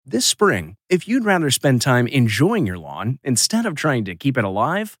This spring, if you'd rather spend time enjoying your lawn instead of trying to keep it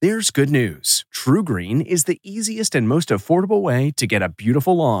alive, there's good news. True Green is the easiest and most affordable way to get a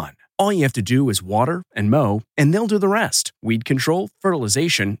beautiful lawn. All you have to do is water and mow, and they'll do the rest. Weed control,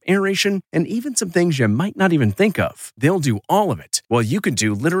 fertilization, aeration, and even some things you might not even think of. They'll do all of it, while you can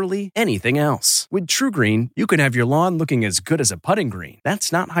do literally anything else. With True Green, you can have your lawn looking as good as a putting green.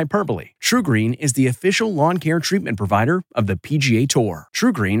 That's not hyperbole. True Green is the official lawn care treatment provider of the PGA Tour.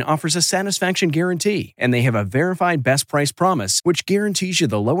 True Green offers a satisfaction guarantee, and they have a verified best price promise, which guarantees you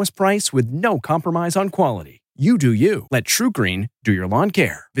the lowest price with no compromise on quality. You do you. Let True Green do your lawn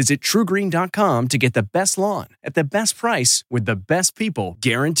care. Visit TrueGreen.com to get the best lawn at the best price with the best people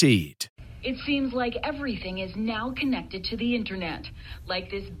guaranteed. It seems like everything is now connected to the internet,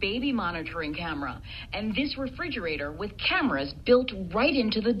 like this baby monitoring camera and this refrigerator with cameras built right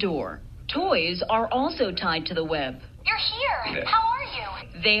into the door. Toys are also tied to the web. You're here. How are you?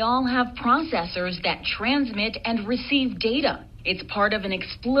 They all have processors that transmit and receive data. It's part of an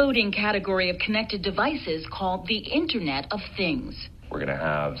exploding category of connected devices called the Internet of Things. We're going to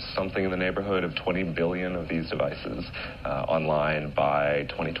have something in the neighborhood of 20 billion of these devices online by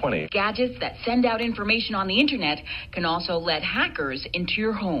 2020. Gadgets that send out information on the internet can also let hackers into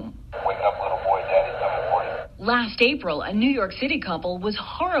your home. Wake up, little boy, daddy's coming for you. Last April, a New York City couple was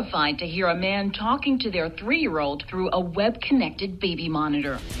horrified to hear a man talking to their 3-year-old through a web-connected baby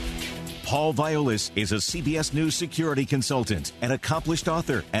monitor. Paul Violas is a CBS News security consultant, an accomplished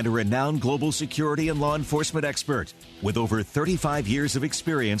author, and a renowned global security and law enforcement expert. With over 35 years of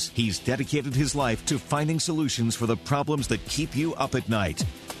experience, he's dedicated his life to finding solutions for the problems that keep you up at night.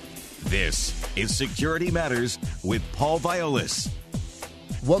 This is Security Matters with Paul Violas.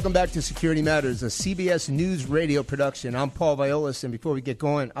 Welcome back to Security Matters, a CBS News radio production. I'm Paul Violas, and before we get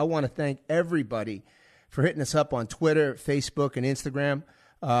going, I want to thank everybody for hitting us up on Twitter, Facebook, and Instagram.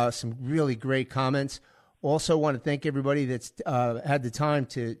 Some really great comments. Also want to thank everybody that's had the time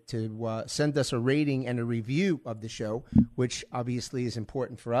to send us a rating and a review of the show, which obviously is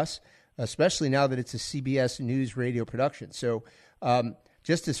important for us, especially now that it's a CBS News radio production. So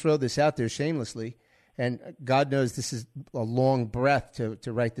just to throw this out there shamelessly, and God knows this is a long breath to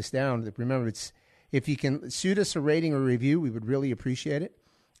write this down. Remember, if you can shoot us a rating or review, we would really appreciate it.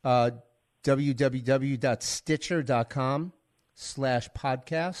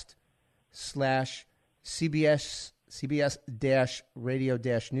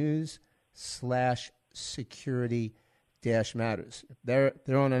 There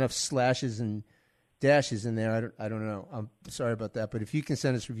aren't enough slashes and dashes in there. I don't know. I'm sorry about that. But if you can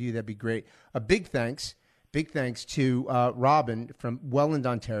send us a review, that'd be great. A big thanks to Robin from Welland,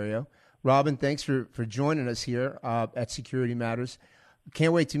 Ontario. Robin, thanks for joining us here at Security Matters.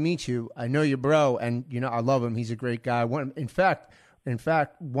 Can't wait to meet you. I know your bro, and I love him. He's a great guy. In fact,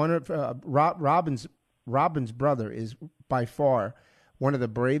 one of Robin's brother is by far one of the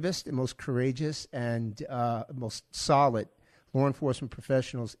bravest and most courageous and most solid law enforcement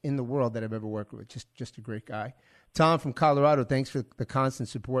professionals in the world that I've ever worked with. Just a great guy. Tom from Colorado, thanks for the constant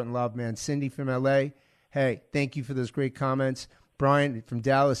support and love, man. Cindy from LA, hey, thank you for those great comments. Brian from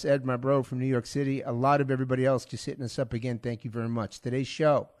Dallas, Ed, my bro from New York City, a lot of everybody else just hitting us up again. Thank you very much. Today's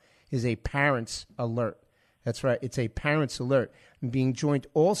show is a parent's alert. That's right. It's a parent's alert. I'm being joined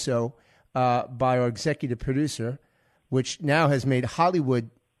also by our executive producer, which now has made Hollywood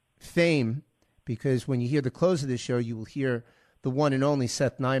fame, because when you hear the close of this show, you will hear the one and only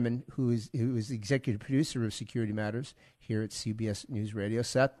Seth Nyman, who is the executive producer of Security Matters here at CBS News Radio.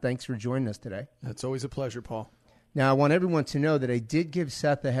 Seth, thanks for joining us today. That's always a pleasure, Paul. Now, I want everyone to know that I did give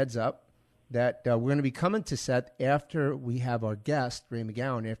Seth a heads up that we're going to be coming to Seth after we have our guest, Ray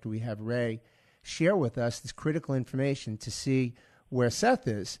McGowan, after we have Ray share with us this critical information to see where Seth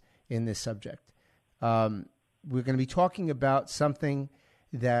is in this subject. We're going to be talking about something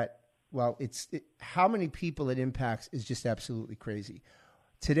that, how many people it impacts is just absolutely crazy.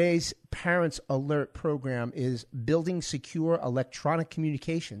 Today's Parents Alert program is building secure electronic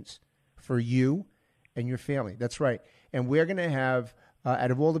communications for you and your family. That's right. And we're going to have,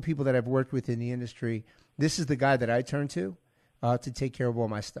 out of all the people that I've worked with in the industry, this is the guy that I turn to take care of all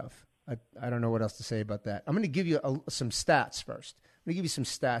my stuff. I don't know what else to say about that. I'm going to give you some stats first. I'm going to give you some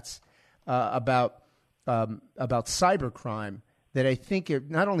stats about cybercrime that I think are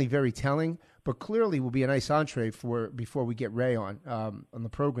not only very telling, but clearly will be a nice entree before we get Ray on the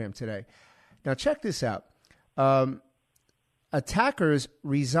program today. Now, check this out. Attackers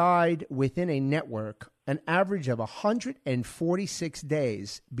reside within a network an average of 146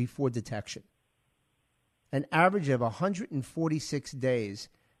 days before detection. An average of 146 days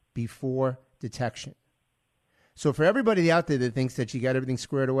before detection. So for everybody out there that thinks that you got everything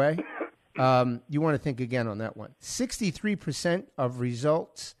squared away, you want to think again on that one. 63% of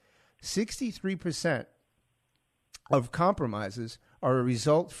results, 63% of compromises are a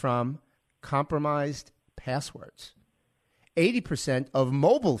result from compromised passwords. 80% of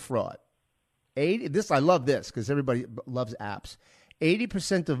mobile fraud. I love this because everybody loves apps.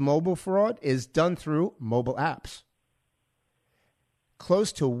 80% of mobile fraud is done through mobile apps.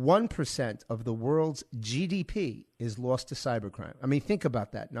 Close to 1% of the world's GDP is lost to cybercrime. I mean, think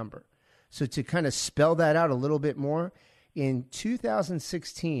about that number. So to kind of spell that out a little bit more, in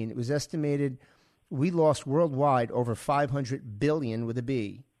 2016, it was estimated we lost worldwide over $500 billion with a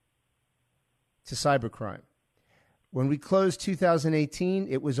B to cybercrime. When we closed 2018,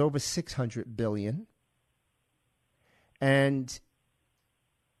 it was over $600 billion. And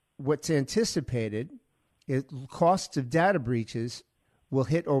what's anticipated is costs of data breaches will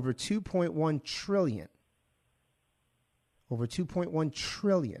hit over $2.1 trillion. Over $2.1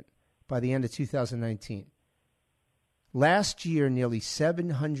 trillion by the end of 2019. Last year, nearly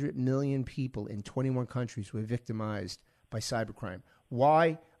 700 million people in 21 countries were victimized by cybercrime.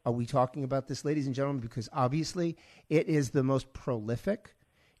 Why are we talking about this, ladies and gentlemen? Because obviously it is the most prolific,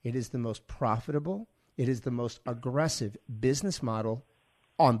 it is the most profitable, it is the most aggressive business model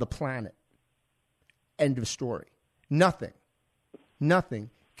on the planet. End of story. Nothing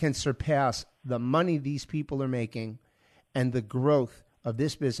can surpass the money these people are making and the growth of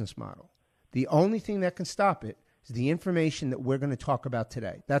this business model. The only thing that can stop it is the information that we're going to talk about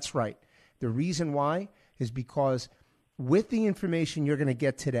today. That's right. The reason why is because with the information you're going to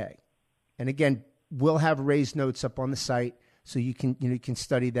get today, and again, we'll have Ray's notes up on the site so you can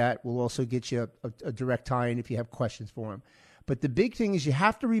study that. We'll also get you a direct tie-in if you have questions for him. But the big thing is you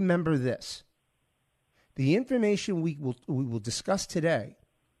have to remember this. The information we will discuss today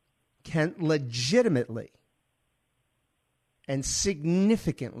can legitimately and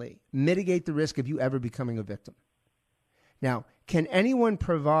significantly mitigate the risk of you ever becoming a victim. Now, can anyone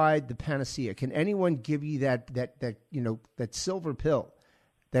provide the panacea? Can anyone give you that silver pill,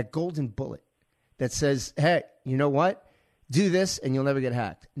 that golden bullet that says, hey, you know what? Do this and you'll never get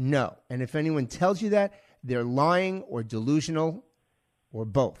hacked. No. And if anyone tells you that, they're lying or delusional or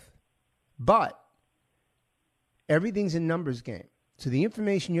both. But everything's a numbers game. So the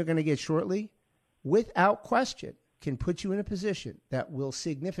information you're going to get shortly, without question, can put you in a position that will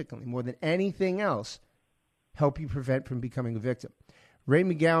significantly, more than anything else, help you prevent from becoming a victim. Ray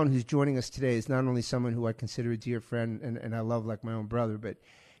McGowan, who's joining us today, is not only someone who I consider a dear friend and I love like my own brother, but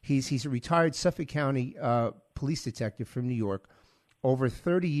he's a retired Suffolk County police detective from New York, over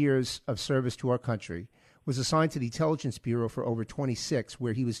 30 years of service to our country, was assigned to the Intelligence Bureau for over 26,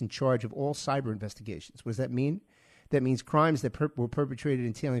 where he was in charge of all cyber investigations. What does that mean? That means crimes that were perpetrated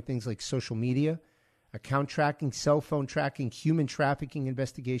entailing things like social media, account tracking, cell phone tracking, human trafficking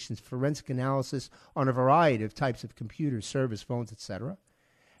investigations, forensic analysis on a variety of types of computers, servers, phones, etc.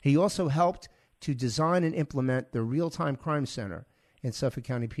 He also helped to design and implement the Real-Time Crime Center in Suffolk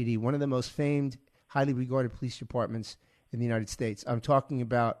County PD, one of the most famed, highly regarded police departments in the United States. I'm talking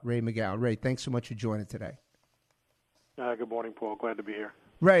about Ray McGowan. Ray, thanks so much for joining today. Good morning, Paul. Glad to be here.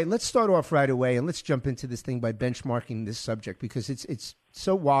 Ray, let's start off right away, and let's jump into this thing by benchmarking this subject because it's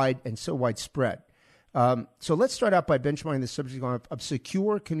so wide and so widespread. So let's start out by benchmarking the subject of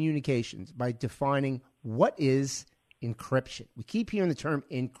secure communications by defining what is encryption. We keep hearing the term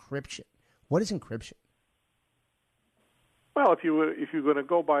encryption. What is encryption? Well, if you're going to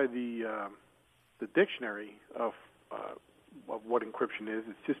go by the dictionary of what encryption is,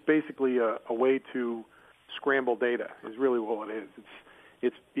 it's just basically a way to scramble data. Is really all it is.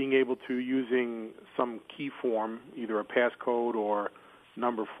 It's being able to, using some key form, either a passcode or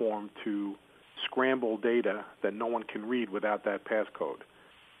number form, to scramble data that no one can read without that passcode.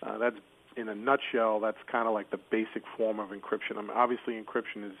 That's, in a nutshell, that's kind of like the basic form of encryption. I mean, obviously,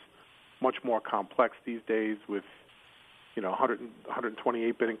 encryption is much more complex these days with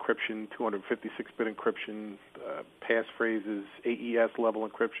 128-bit encryption, 256-bit encryption, passphrases, AES level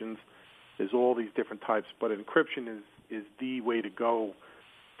encryptions. There's all these different types, but encryption is the way to go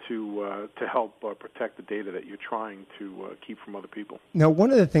to help protect the data that you're trying to keep from other people. Now, one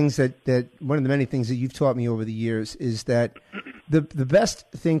of the things one of the many things that you've taught me over the years is that the best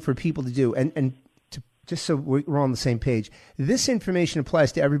thing for people to do, and to, just so we're on the same page, this information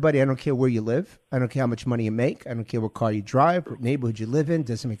applies to everybody. I don't care where you live. I don't care how much money you make. I don't care what car you drive, what neighborhood you live in.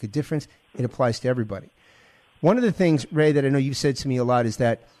 Doesn't make a difference. It applies to everybody. One of the things, Ray, that I know you've said to me a lot is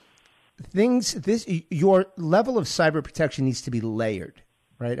that your level of cyber protection needs to be layered.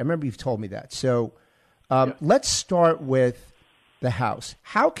 Right, I remember you've told me that. So let's start with the house.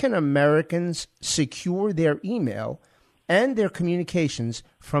 How can Americans secure their email and their communications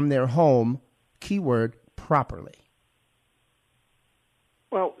from their home, keyword, properly?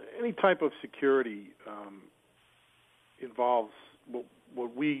 Well, any type of security involves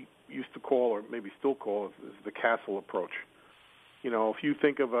what we used to call, or maybe still call, is the castle approach. If you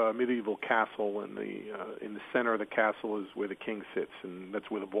think of a medieval castle, and in the center of the castle is where the king sits, and that's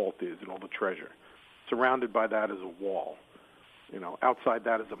where the vault is and all the treasure. Surrounded by that is a wall. Outside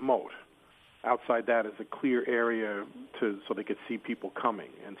that is a moat. Outside that is a clear area so they could see people coming,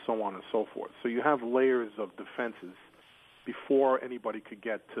 and so on and so forth. So you have layers of defenses before anybody could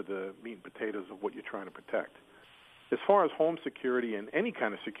get to the meat and potatoes of what you're trying to protect. As far as home security and any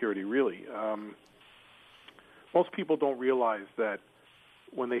kind of security, really, most people don't realize that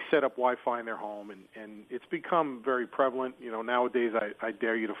when they set up Wi-Fi in their home, and it's become very prevalent. Nowadays I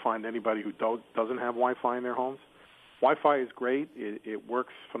dare you to find anybody who doesn't have Wi-Fi in their homes. Wi-Fi is great. It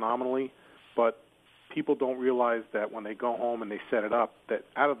works phenomenally, but people don't realize that when they go home and they set it up, that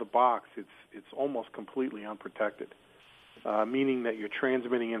out of the box it's almost completely unprotected, meaning that you're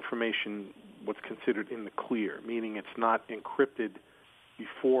transmitting information what's considered in the clear, meaning it's not encrypted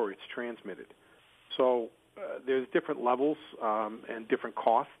before it's transmitted. So there's different levels and different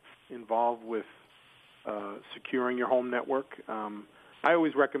costs involved with securing your home network. I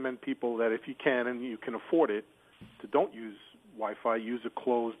always recommend people that if you can and you can afford it, to don't use Wi-Fi, use a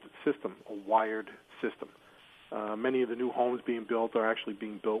closed system, a wired system. Many of the new homes being built are actually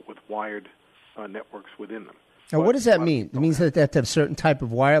being built with wired networks within them. Now, what does that mean? It means that they have to have a certain type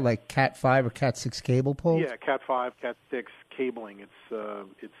of wire, like Cat5 or Cat6 cable pulls? Yeah, Cat5, Cat6 cabling. It's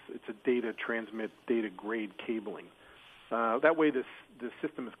a data grade cabling. That way the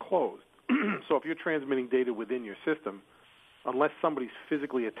system is closed. So if you're transmitting data within your system, unless somebody's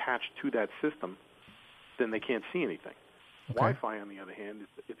physically attached to that system, then they can't see anything. Okay. Wi-Fi, on the other hand,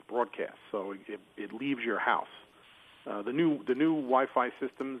 it's broadcast, so it leaves your house. The new Wi-Fi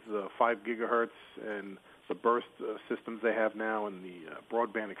systems, the 5 gigahertz and the burst systems they have now, and the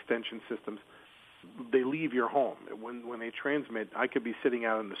broadband extension systems, they leave your home. When they transmit, I could be sitting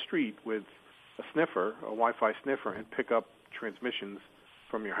out in the street with a sniffer, a Wi-Fi sniffer, and pick up transmissions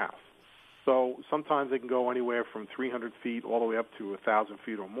from your house. So sometimes they can go anywhere from 300 feet all the way up to 1,000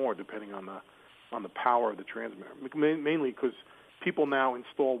 feet or more, depending on the power of the transmitter. Mainly because people now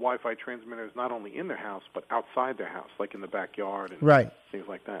install Wi-Fi transmitters not only in their house but outside their house, like in the backyard and things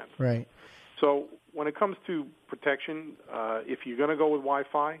like that. Right. So when it comes to protection, if you're going to go with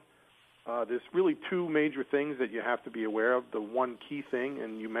Wi-Fi, there's really two major things that you have to be aware of. The one key thing,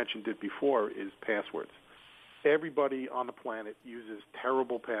 and you mentioned it before, is passwords. Everybody on the planet uses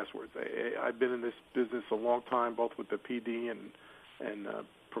terrible passwords. I've been in this business a long time, both with the PD and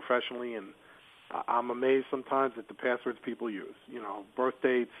professionally, and I'm amazed sometimes at the passwords people use. Birth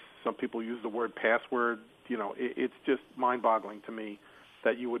dates, some people use the word password. It's just mind-boggling to me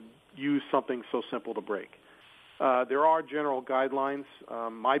that you would use something so simple to break. There are general guidelines.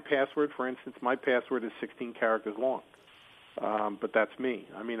 My password, for instance, is 16 characters long. But that's me.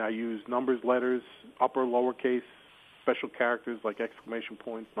 I use numbers, letters, upper, lowercase, special characters like exclamation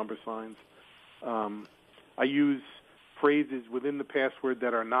points, number signs. I use phrases within the password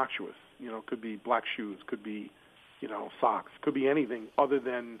that are innocuous. Could be black shoes, could be, socks, could be anything other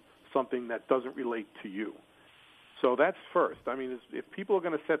than something that doesn't relate to you. So that's first. If people are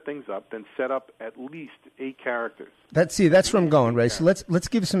going to set things up, then set up at least 8 characters. That's where I'm going, Ray. So let's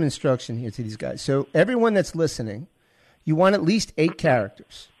give some instruction here to these guys. So everyone that's listening, you want at least 8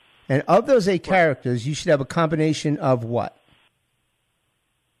 characters. And of those 8 characters, you should have a combination of what?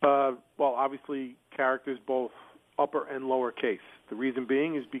 Well, obviously, characters both upper and lowercase. The reason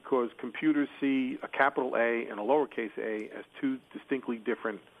being is because computers see a capital A and a lowercase a as two distinctly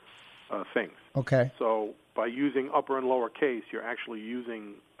different things. Okay. So by using upper and lowercase, you're actually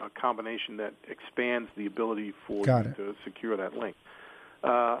using a combination that expands the ability for you to secure that link.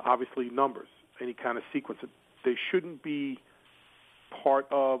 Obviously, numbers, any kind of sequence, they shouldn't be part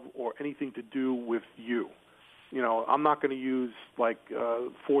of or anything to do with you. I'm not going to use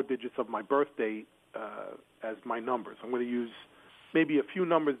 4 digits of my birth date as my numbers. I'm going to use maybe a few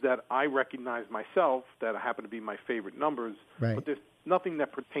numbers that I recognize myself that happen to be my favorite numbers, but there's nothing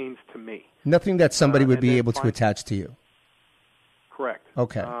that pertains to me. Nothing that somebody would be able to attach to you. Correct.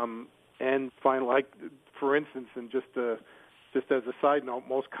 Okay. And finally, for instance, and just as a side note,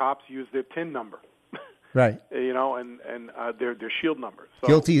 most cops use their TIN number. Right. And their shield number. So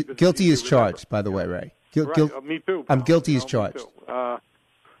guilty is charged, by the way, Ray. Me too. I'm guilty as charged.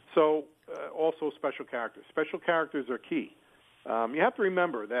 Also special characters. Special characters are key. You have to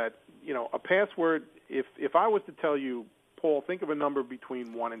remember that, a password, if I was to tell you Paul, think of a number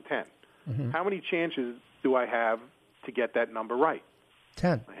between 1 and 10. Mm-hmm. How many chances do I have to get that number right?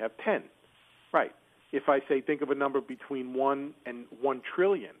 10. I have 10. Right. If I say think of a number between 1 and 1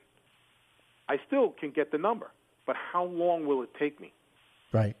 trillion, I still can get the number. But how long will it take me?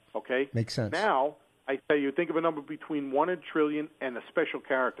 Right. Okay? Makes sense. Now, I tell you, think of a number between 1 and a trillion and a special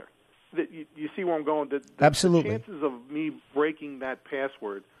character. You see where I'm going? Absolutely. The chances of me breaking that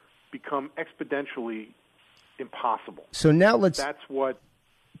password become exponentially impossible. So now That's what...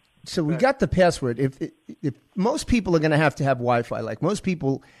 So we got the password. If most people are going to have Wi-Fi, like most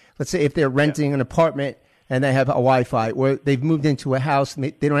people, let's say if they're renting an apartment and they have a Wi-Fi, or they've moved into a house and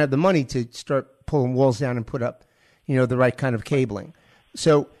they don't have the money to start pulling walls down and put up, the right kind of cabling.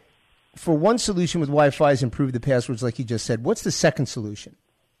 So for one solution with Wi-Fi is improve the passwords, like you just said. What's the second solution?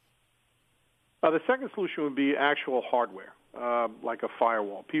 The second solution would be actual hardware, like a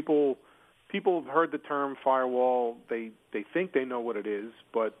firewall. People have heard the term firewall. They think they know what it is,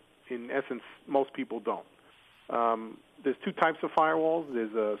 but in essence, most people don't. There's two types of firewalls.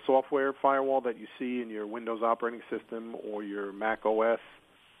 There's a software firewall that you see in your Windows operating system or your Mac OS.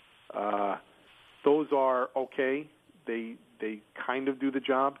 Those are okay. They kind of do the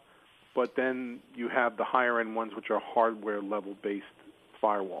job, but then you have the higher-end ones, which are hardware-level-based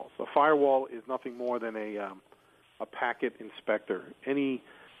firewalls. A firewall is nothing more than a packet inspector. You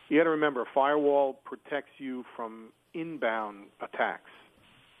got to remember, a firewall protects you from inbound attacks,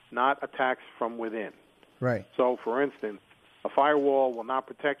 not attacks from within. Right. So, for instance, a firewall will not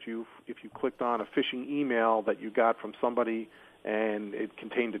protect you if you clicked on a phishing email that you got from somebody and it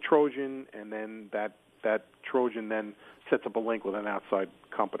contained a Trojan, and then that Trojan then sets up a link with an outside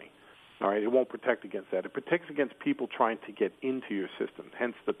company. All right, it won't protect against that. It protects against people trying to get into your system,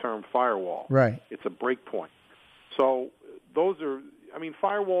 hence the term firewall. Right. It's a breakpoint. So those are,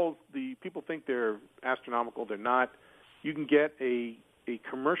 firewalls, the people think they're astronomical. They're not. You can get a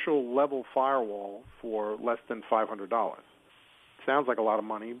commercial-level firewall for less than $500. Sounds like a lot of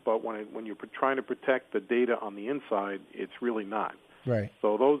money, but when you're trying to protect the data on the inside, it's really not. Right.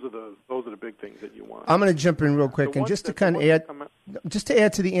 So those are the big things that you want. I'm going to jump in real quick, and just to kind of add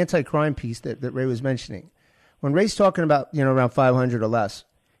to the anti-crime piece that Ray was mentioning. When Ray's talking about around 500 or less,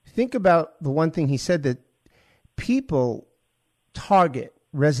 think about the one thing he said, that people target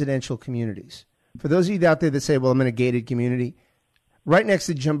residential communities. For those of you out there that say, well, I'm in a gated community, right next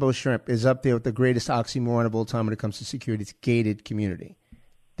to Jumbo Shrimp is up there with the greatest oxymoron of all time when it comes to security. It's gated community.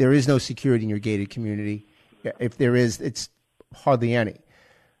 There is no security in your gated community. If there is, it's hardly any.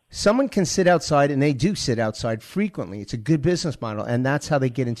 Someone can sit outside, and they do sit outside frequently. It's a good business model, and that's how they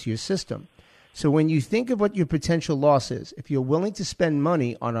get into your system. So when you think of what your potential loss is, if you're willing to spend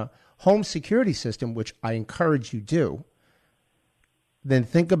money on a home security system, which I encourage you do, then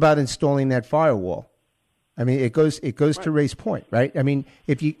think about installing that firewall. It goes right to Ray's point, right? We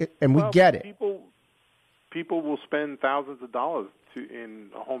get it. People will spend thousands of dollars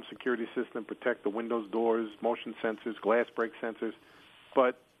in a home security system, protect the windows, doors, motion sensors, glass break sensors.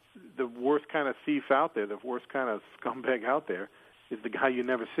 But the worst kind of thief out there, the worst kind of scumbag out there, is the guy you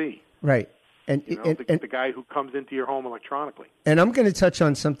never see. Right. The guy who comes into your home electronically. And I'm going to touch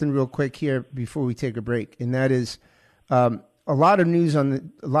on something real quick here before we take a break, and that is a lot of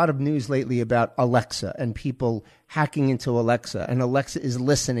news lately about Alexa and people hacking into Alexa, and Alexa is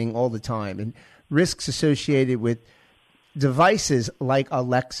listening all the time, and risks associated with devices like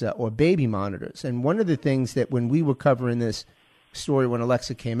Alexa or baby monitors. And one of the things that when we were covering this story when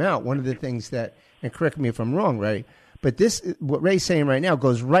Alexa came out, one of the things that, and correct me if I'm wrong, Ray, but this, what Ray's saying right now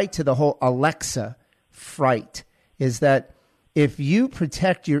goes right to the whole Alexa fright, is that if you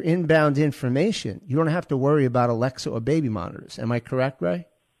protect your inbound information, you don't have to worry about Alexa or baby monitors. Am I correct, Ray?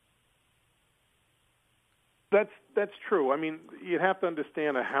 That's true. You'd have to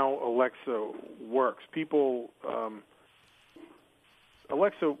understand how Alexa works. People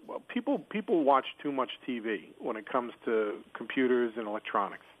watch too much TV when it comes to computers and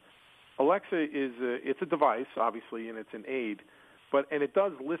electronics. Alexa it's a device, obviously, and it's an aid, and it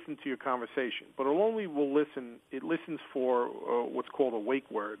does listen to your conversation, but it listens for what's called a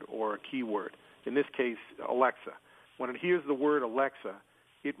wake word or a keyword. In this case, Alexa. When it hears the word Alexa,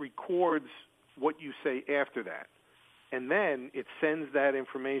 it records what you say after that, and then it sends that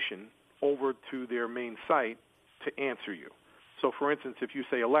information over to their main site to answer you. So, for instance, if you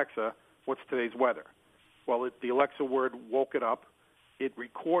say, Alexa, what's today's weather? Well, the Alexa word woke it up. It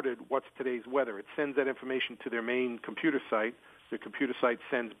recorded what's today's weather. It sends that information to their main computer site. The computer site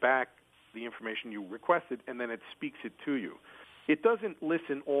sends back the information you requested, and then it speaks it to you. It doesn't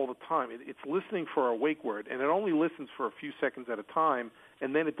listen all the time. It's listening for a wake word, and it only listens for a few seconds at a time,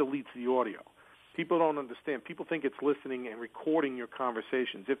 and then it deletes the audio. People don't understand. People think it's listening and recording your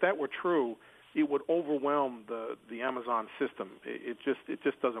conversations. If that were true, it would overwhelm the Amazon system. It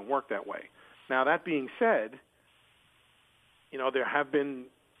just doesn't work that way. Now, that being said, there have been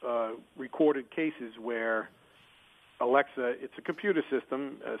recorded cases where Alexa, it's a computer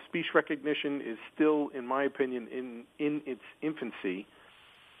system. Speech recognition is still, in my opinion, in its infancy.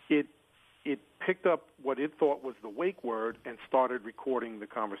 It picked up what it thought was the wake word and started recording the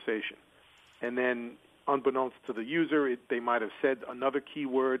conversation. And then, unbeknownst to the user, they might have said another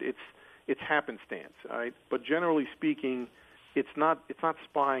keyword. It's happenstance, all right? But generally speaking, it's not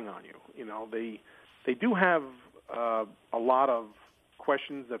spying on you. They do have a lot of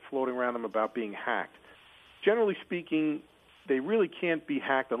questions that floating around them about being hacked. Generally speaking, they really can't be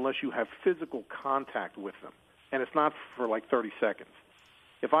hacked unless you have physical contact with them, and it's not for like 30 seconds.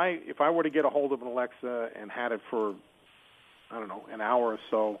 If I were to get a hold of an Alexa and had it for, I don't know, an hour or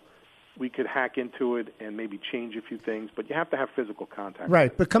so, we could hack into it and maybe change a few things, but you have to have physical contact.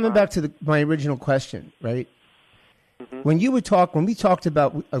 Right, but coming back to my original question, right? Mm-hmm. When we talked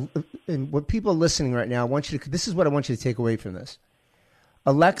about, and what people are listening right now, this is what I want you to take away from this.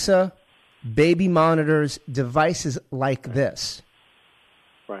 Alexa, baby monitors, devices like this,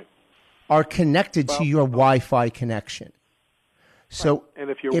 right, are connected to your Wi-Fi connection. So, right. And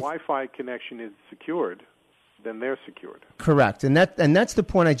if your Wi-Fi connection is secured, then they're secured. Correct, and that's the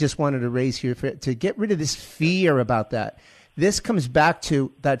point I just wanted to raise here to get rid of this fear about that. This comes back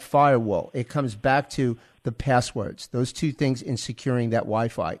to that firewall. It comes back to the passwords. Those two things in securing that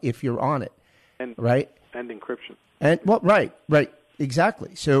Wi-Fi. If you're on it, right, and encryption, right,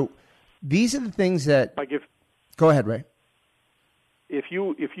 exactly. So these are the things that. Go ahead, Ray. If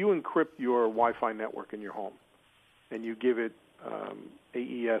you encrypt your Wi-Fi network in your home, and you give it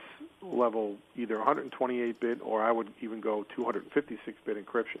AES level, either 128-bit or I would even go 256-bit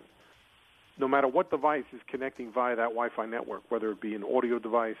encryption. No matter what device is connecting via that Wi-Fi network, whether it be an audio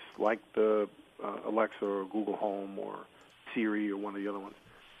device like the Alexa or Google Home or Siri or one of the other ones,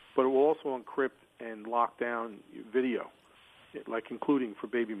 but it will also encrypt and lock down video, like including for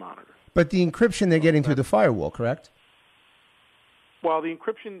baby monitors. But the encryption they're getting through the firewall, correct? Well, the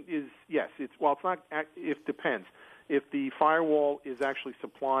encryption is, yes. It's not. It depends. If the firewall is actually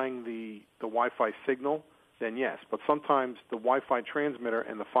supplying the Wi-Fi signal, then yes. But sometimes the Wi-Fi transmitter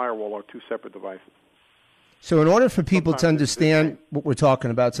and the firewall are two separate devices. So in order for people to understand what we're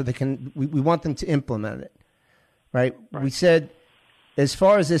talking about, so we want them to implement it, right? We said, as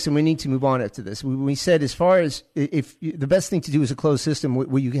far as this, and we need to move on after this, we said as far as the best thing to do is a closed system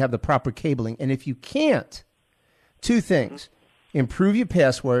where you have the proper cabling. And if you can't, two things. Improve your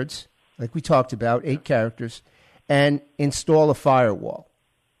passwords, like we talked about, 8 characters, and install a firewall,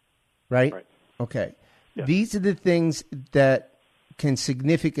 right? Okay. Yeah. These are the things that can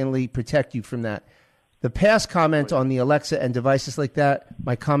significantly protect you from that. The past comment on the Alexa and devices like that,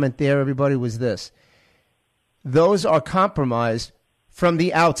 my comment there, everybody, was this. Those are compromised from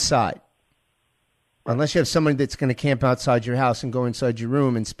the outside. Unless you have somebody that's going to camp outside your house and go inside your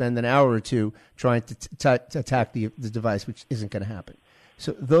room and spend an hour or two trying to attack the device, which isn't going to happen.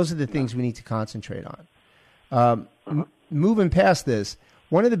 So those are the things we need to concentrate on. Moving past this,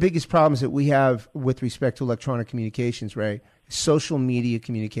 one of the biggest problems that we have with respect to electronic communications, Ray, is social media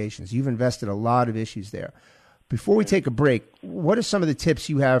communications. You've invested a lot of issues there. Before we take a break, what are some of the tips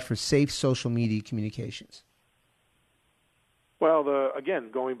you have for safe social media communications? Well, again,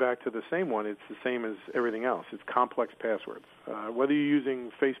 going back to the same one, it's the same as everything else. It's complex passwords. Whether you're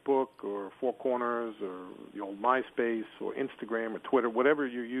using Facebook or Four Corners or the old MySpace or Instagram or Twitter, whatever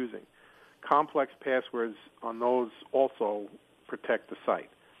you're using, complex passwords on those also protect the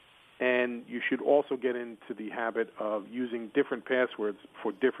site. And you should also get into the habit of using different passwords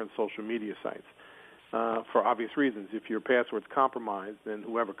for different social media sites. For obvious reasons. If your password's compromised, then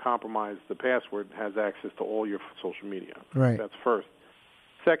whoever compromised the password has access to all your social media. Right. That's first.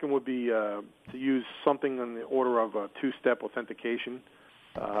 Second would be to use something in the order of a two-step authentication.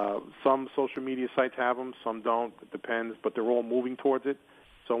 Some social media sites have them, some don't. It depends, but they're all moving towards it.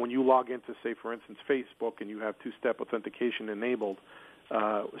 So when you log into, say, for instance, Facebook, and you have two-step authentication enabled,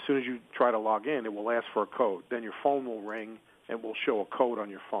 as soon as you try to log in, it will ask for a code. Then your phone will ring and will show a code on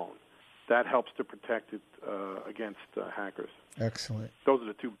your phone. That helps to protect it against hackers. Excellent. Those are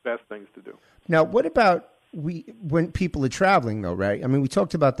the two best things to do. Now, what about when people are traveling, though, right? I mean, we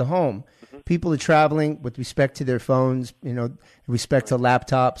talked about the home. Mm-hmm. People are traveling with respect to their phones, in respect to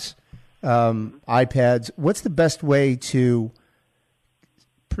laptops, iPads. What's the best way to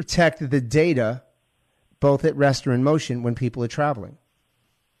protect the data, both at rest or in motion, when people are traveling?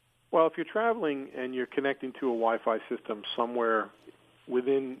 Well, if you're traveling and you're connecting to a Wi-Fi system somewhere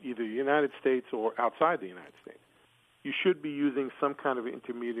within either the United States or outside the United States, you should be using some kind of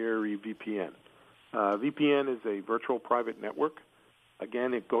intermediary VPN. VPN is a virtual private network.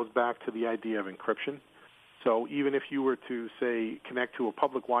 Again, it goes back to the idea of encryption. So even if you were to, say, connect to a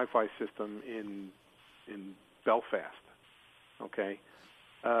public Wi-Fi system in Belfast, okay,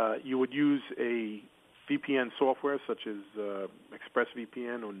 you would use a VPN software such as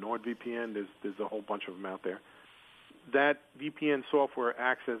ExpressVPN or NordVPN. There's a whole bunch of them out there. That VPN software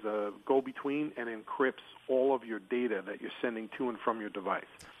acts as a go-between and encrypts all of your data that you're sending to and from your device.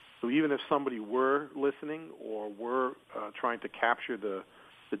 So even if somebody were listening or were trying to capture the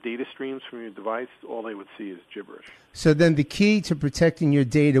data streams from your device, all they would see is gibberish. So then the key to protecting your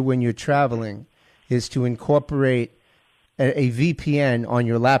data when you're traveling is to incorporate a VPN on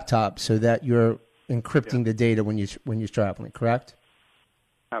your laptop so that you're encrypting the data when you're traveling, correct?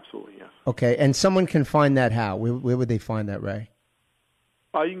 Absolutely, yes. Okay, and someone can find that how? Where would they find that, Ray?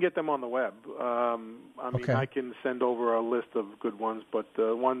 You can get them on the web. I can send over a list of good ones, but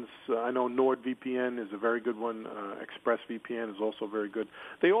ones I know NordVPN is a very good one. ExpressVPN is also very good.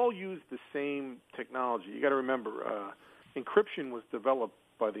 They all use the same technology. You got to remember, encryption was developed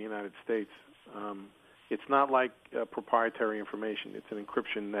by the United States. It's not like proprietary information. It's an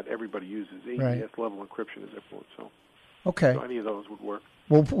encryption that everybody uses. AES level encryption is everyone. So any of those would work.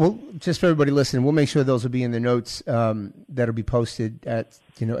 Well, just for everybody listening, we'll make sure those will be in the notes that'll be posted at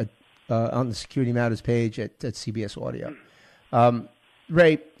on the Security Matters page at CBS Audio.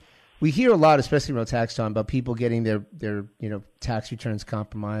 Ray, we hear a lot, especially around tax time, about people getting their tax returns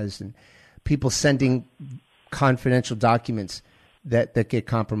compromised and people sending confidential documents that get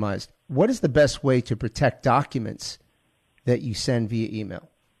compromised. What is the best way to protect documents that you send via email?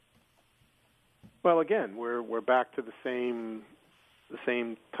 Well, again, we're back to the same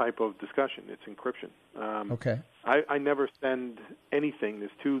type of discussion. It's encryption. Okay. I never send anything.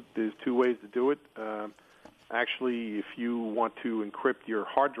 There's two ways to do it. Actually, if you want to encrypt your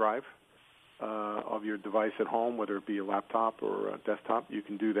hard drive of your device at home, whether it be a laptop or a desktop, you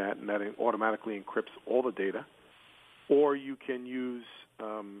can do that, and that automatically encrypts all the data. Or you can use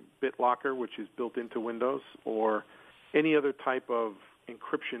BitLocker, which is built into Windows, or any other type of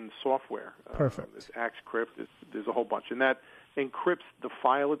encryption software. Perfect. There's AxCrypt. There's a whole bunch, and that encrypts the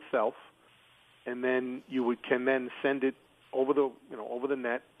file itself, and then you can then send it over the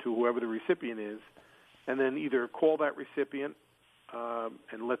net to whoever the recipient is, and then either call that recipient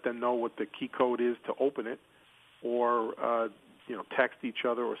and let them know what the key code is to open it, or text each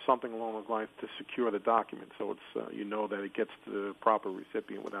other or something along those lines to secure the document, so it's that it gets to the proper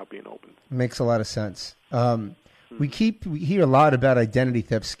recipient without being opened. Makes a lot of sense. We hear a lot about identity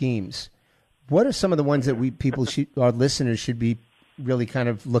theft schemes. What are some of the ones that our listeners should be really kind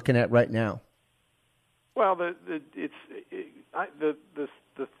of looking at right now? Well, the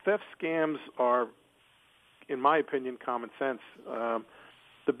theft scams are, in my opinion, common sense.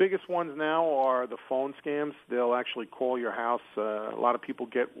 The biggest ones now are the phone scams. They'll actually call your house. A lot of people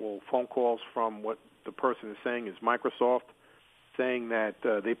get phone calls from what the person is saying is Microsoft, saying that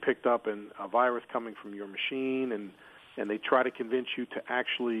they picked up a virus coming from your machine, and they try to convince you to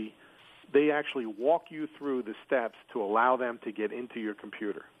actually walk you through the steps to allow them to get into your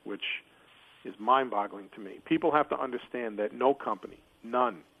computer, which is mind-boggling to me. People have to understand that no company,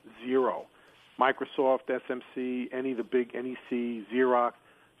 none, zero, Microsoft, SMC, any of the big NEC, Xerox,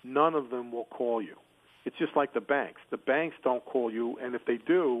 none of them will call you. It's just like the banks. The banks don't call you, and if they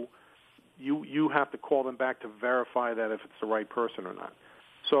do, you have to call them back to verify that if it's the right person or not.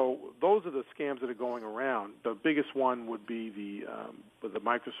 So those are the scams that are going around. The biggest one would be the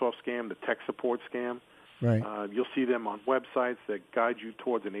Microsoft scam, the tech support scam. Right. You'll see them on websites that guide you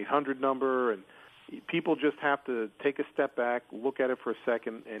towards an 800 number, and people just have to take a step back, look at it for a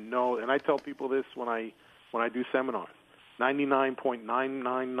second, and know. And I tell people this when I do seminars: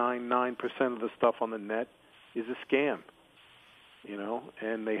 99.9999% of the stuff on the net is a scam.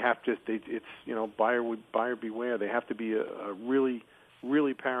 And they have to. It's buyer beware. They have to be a really,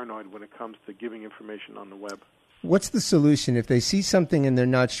 really paranoid when it comes to giving information on the web. What's the solution if they see something and they're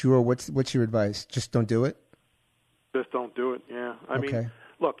not sure? What's your advice? Just don't do it. Just don't do it. Yeah. I mean,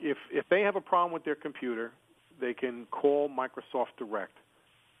 look, if they have a problem with their computer, they can call Microsoft Direct.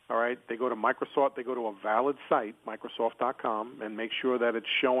 All right. They go to Microsoft. They go to a valid site, Microsoft.com, and make sure that it's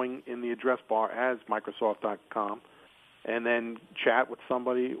showing in the address bar as Microsoft.com, and then chat with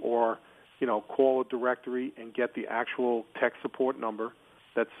somebody or call a directory and get the actual tech support number.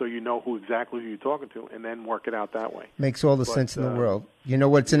 That's so you know who you're talking to, and then work it out that way. Makes all the sense in the world. You know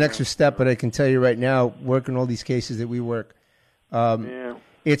what? It's an extra step, but I can tell you right now, working all these cases that we work,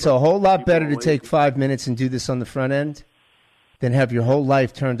 it's a whole lot better to take 5 minutes and do this on the front end than have your whole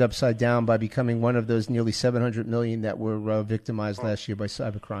life turned upside down by becoming one of those nearly 700 million that were victimized last year by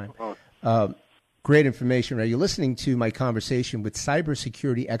cybercrime. Great information, Ray. You're listening to my conversation with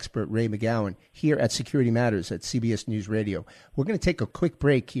cybersecurity expert Ray McGowan here at Security Matters at CBS News Radio. We're going to take a quick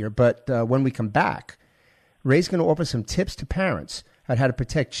break here, but when we come back, Ray's going to offer some tips to parents on how to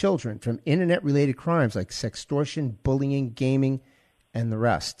protect children from internet-related crimes like sextortion, bullying, gaming, and the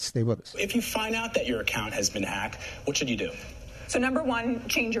rest. Stay with us. If you find out that your account has been hacked, what should you do? So number one,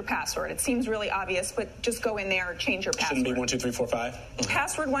 change your password. It seems really obvious, but just go in there, change your password. Shouldn't be 12345?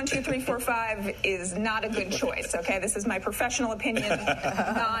 Password 12345 is not a good choice, okay? This is my professional opinion,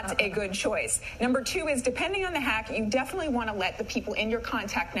 not a good choice. Number two is, depending on the hack, you definitely want to let the people in your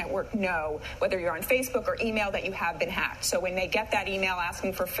contact network know, whether you're on Facebook or email, that you have been hacked. So when they get that email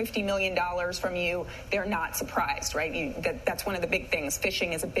asking for $50 million from you, they're not surprised, right? That's one of the big things.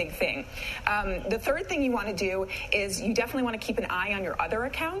 Phishing is a big thing. The third thing you want to do is you definitely want to keep an eye on your other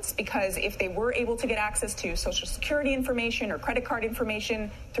accounts, because if they were able to get access to Social Security information or credit card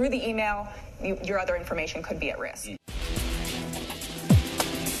information through the email, your other information could be at risk.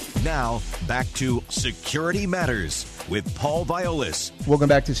 Now, back to Security Matters with Paul Violas. Welcome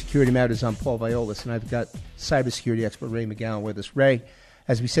back to Security Matters. I'm Paul Violas, and I've got cybersecurity expert Ray McGowan with us. Ray,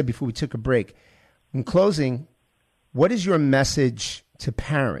 as we said before we took a break, in closing, what is your message to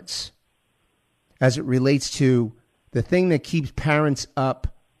parents as it relates to the thing that keeps parents up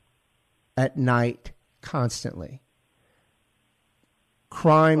at night constantly?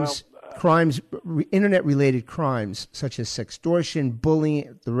 Crimes, internet-related crimes such as sextortion,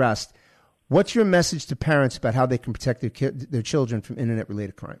 bullying, the rest. What's your message to parents about how they can protect their children from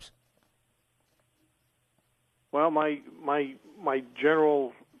internet-related crimes? Well, my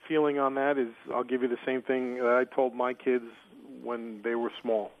general feeling on that is I'll give you the same thing that I told my kids when they were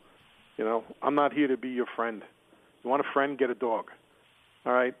small. You know, I'm not here to be your friend. You want a friend, get a dog.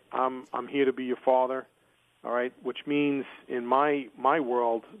 All right? I'm here to be your father. All right? Which means in my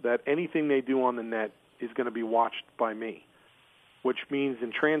world that anything they do on the net is going to be watched by me. Which means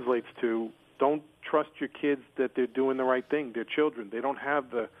and translates to, don't trust your kids that they're doing the right thing. They're children. They don't have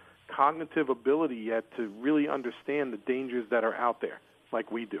the cognitive ability yet to really understand the dangers that are out there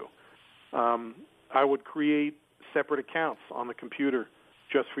like we do. I would create separate accounts on the computer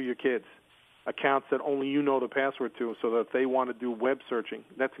just for your kids. Accounts that only you know the password to, so that if they want to do web searching,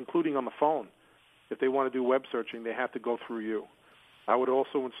 that's including on the phone. If they want to do web searching, they have to go through you. I would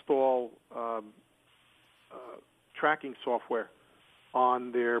also install tracking software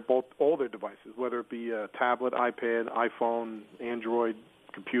on all their devices, whether it be a tablet, iPad, iPhone, Android,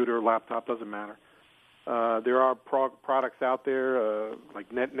 computer, laptop, doesn't matter. There are products out there like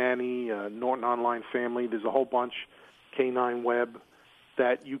NetNanny, Norton Online Family. There's a whole bunch, K9 Web,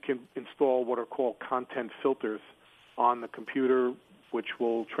 that you can install what are called content filters on the computer, which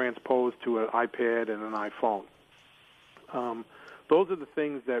will transpose to an iPad and an iPhone. Those are the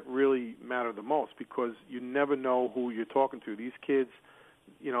things that really matter the most, because you never know who you're talking to. These kids,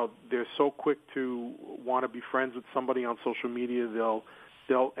 you know, they're so quick to want to be friends with somebody on social media.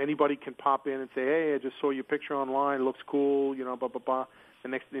 Anybody can pop in and say, "Hey, I just saw your picture online. It looks cool," you know, blah blah blah. And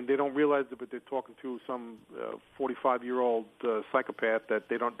next thing they don't realize that, but they're talking to some 45-year-old psychopath that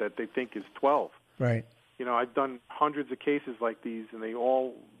they think is 12. Right. You know, I've done hundreds of cases like these, and they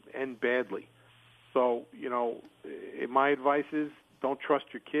all end badly. So, you know, my advice is don't trust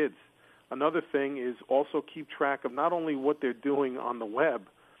your kids. Another thing is also keep track of not only what they're doing on the web,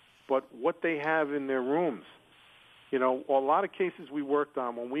 but what they have in their rooms. You know, a lot of cases we worked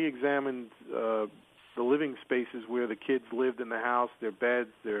on, when we examined the living spaces where the kids lived in the house, their beds,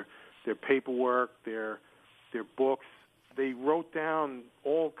 their paperwork, their books, they wrote down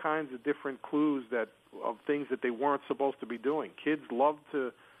all kinds of different clues of things that they weren't supposed to be doing. Kids love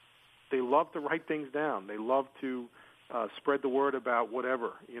to write things down. They love to spread the word about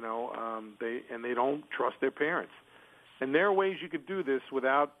whatever, you know. They don't trust their parents. And there are ways you could do this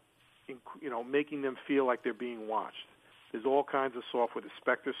without, you know, making them feel like they're being watched. There's all kinds of software. The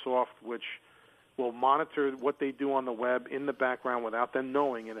SpectreSoft, which will monitor what they do on the web in the background without them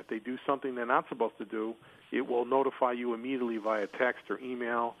knowing, and if they do something they're not supposed to do, it will notify you immediately via text or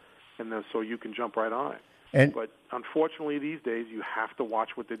email, and then so you can jump right on it. But unfortunately these days you have to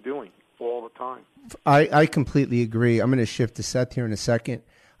watch what they're doing all the time. I completely agree. I'm going to shift to Seth here in a second.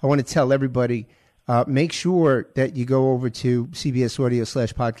 I want to tell everybody, make sure that you go over to CBS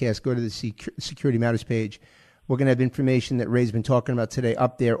Audio/podcast, go to the Security Matters page. We're going to have information that Ray's been talking about today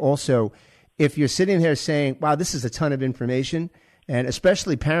up there. Also, if you're sitting there saying, wow, this is a ton of information, and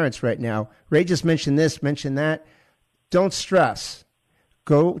especially parents right now, Ray just mentioned this, mentioned that, don't stress.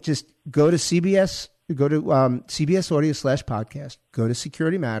 Go to CBS go to CBS Audio /podcast. Go to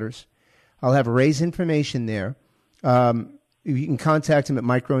Security Matters. I'll have Ray's information there. You can contact him at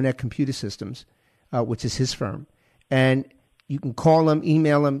Micronet Computer Systems, which is his firm. And you can call him,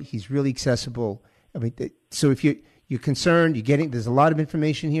 email him. He's really accessible. I mean, so if you're concerned, there's a lot of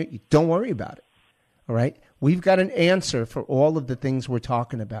information here. You don't worry about it. All right? We've got an answer for all of the things we're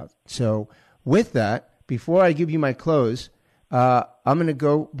talking about. So with that, before I give you my close, I'm going to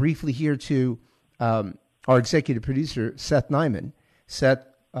go briefly here to our executive producer, Seth Nyman. Seth,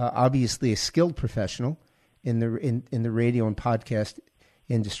 obviously a skilled professional in the radio and podcast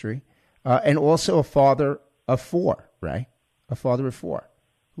industry, and also a father of four, right? A father of four,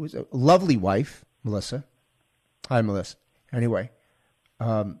 who is a lovely wife, Melissa. Hi, Melissa. Anyway,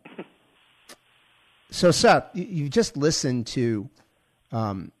 so Seth, you just listened to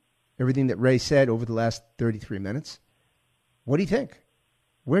everything that Ray said over the last 33 minutes. What do you think?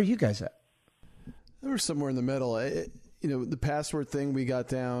 Where are you guys at? We're somewhere in the middle. The password thing we got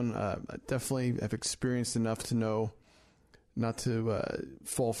down, I definitely have experienced enough to know not to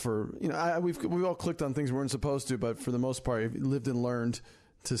fall for, we've all clicked on things we weren't supposed to, but for the most part, I've lived and learned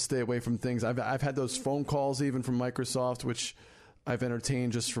to stay away from things. I've had those phone calls even from Microsoft, which I've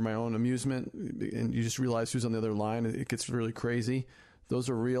entertained just for my own amusement, and you just realize who's on the other line. It gets really crazy. Those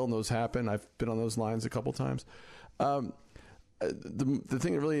are real, and those happen. I've been on those lines a couple times. The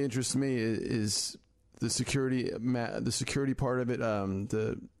thing that really interests me is the security part of it,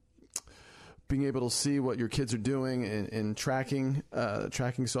 the being able to see what your kids are doing and tracking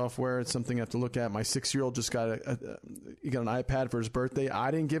software. It's something I have to look at. My 6-year-old just got he got an iPad for his birthday.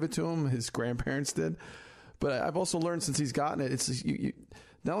 I didn't give it to him; his grandparents did. But I've also learned since he's gotten it, it's you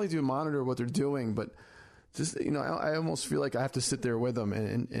not only do you monitor what they're doing, but just I almost feel like I have to sit there with him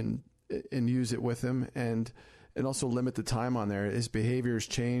and use it with him and also limit the time on there. His behavior has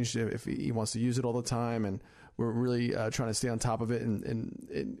changed if he wants to use it all the time, and we're really trying to stay on top of it.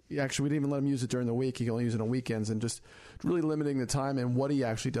 And actually, we didn't even let him use it during the week. He can only use it on weekends, and just really limiting the time and what he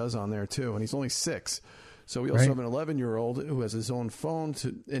actually does on there too. And he's only 6. So we also have an 11-year-old who has his own phone,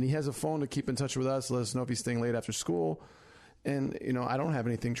 and he has a phone to keep in touch with us, let us know if he's staying late after school. And, I don't have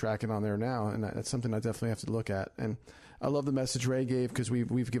anything tracking on there now, and that's something I definitely have to look at. And I love the message Ray gave, because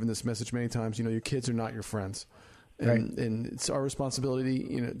we've given this message many times. Your kids are not your friends. And it's our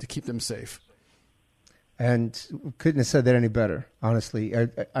responsibility, to keep them safe. And couldn't have said that any better, honestly.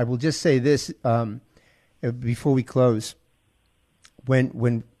 I will just say this before we close.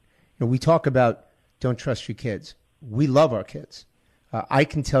 When we talk about don't trust your kids, we love our kids. I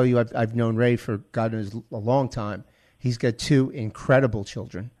can tell you I've known Ray for God knows a long time. He's got 2 incredible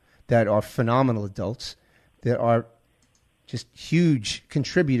children that are phenomenal adults, that are just huge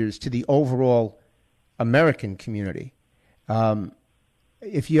contributors to the overall American community.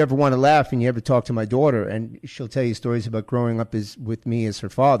 If you ever want to laugh and you ever talk to my daughter, and she'll tell you stories about growing up with me as her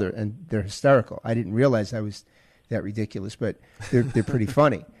father, and they're hysterical. I didn't realize I was that ridiculous, but they're pretty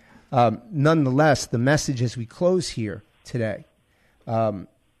funny. Nonetheless, the message as we close here today,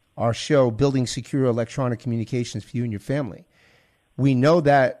 our show, Building Secure Electronic Communications for You and Your Family, we know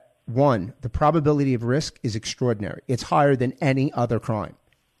that, 1, the probability of risk is extraordinary. It's higher than any other crime.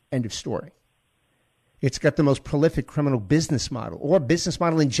 End of story. It's got the most prolific criminal business model, or business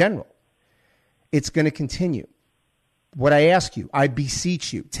model in general. It's going to continue. What I ask you, I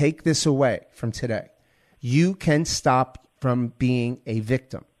beseech you, take this away from today. You can stop from being a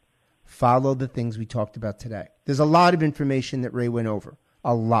victim. Follow the things we talked about today. There's a lot of information that Ray went over,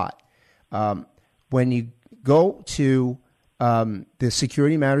 a lot. When you go to the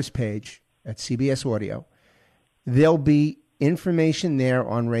Security Matters page at CBS Audio, there'll be information there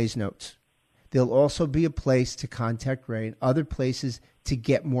on Ray's notes. There'll also be a place to contact Ray and other places to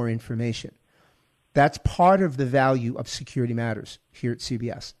get more information. That's part of the value of Security Matters here at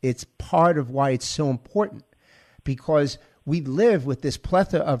CBS. It's part of why it's so important, because we live with this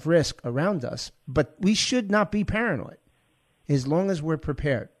plethora of risk around us, but we should not be paranoid. As long as we're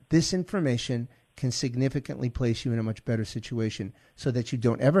prepared, this information can significantly place you in a much better situation so that you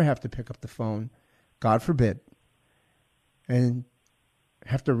don't ever have to pick up the phone, God forbid, and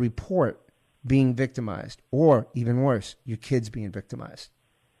have to report being victimized, or even worse, your kids being victimized.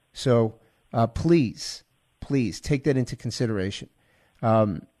 So please take that into consideration.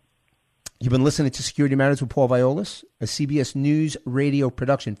 You've been listening to Security Matters with Paul Violas, a CBS News radio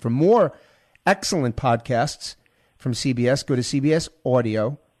production. For more excellent podcasts from CBS, go to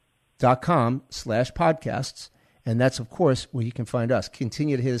cbsaudio.com/podcasts. And that's, of course, where you can find us.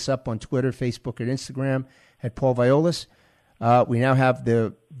 Continue to hit us up on Twitter, Facebook, and Instagram at Paul Violas. We now have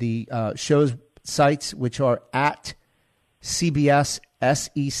the show's sites, which are at CBS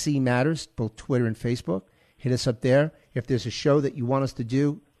SEC Matters, both Twitter and Facebook. Hit us up there. If there's a show that you want us to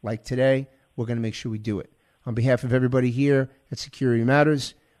do, like today, we're going to make sure we do it. On behalf of everybody here at Security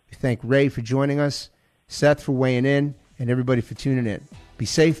Matters, we thank Ray for joining us, Seth for weighing in, and everybody for tuning in. Be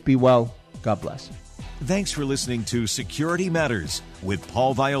safe, be well. God bless. Thanks for listening to Security Matters with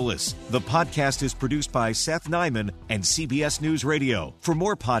Paul Violas. The podcast is produced by Seth Nyman and CBS News Radio. For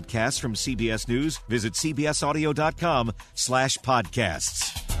more podcasts from CBS News, visit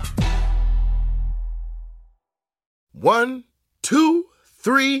cbsaudio.com/podcasts. 1, 2,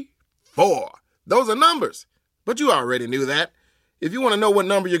 3, 4. Those are numbers, but you already knew that. If you want to know what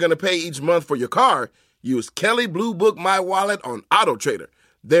number you're going to pay each month for your car, use Kelley Blue Book My Wallet on AutoTrader.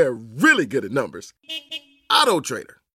 They're really good at numbers. AutoTrader.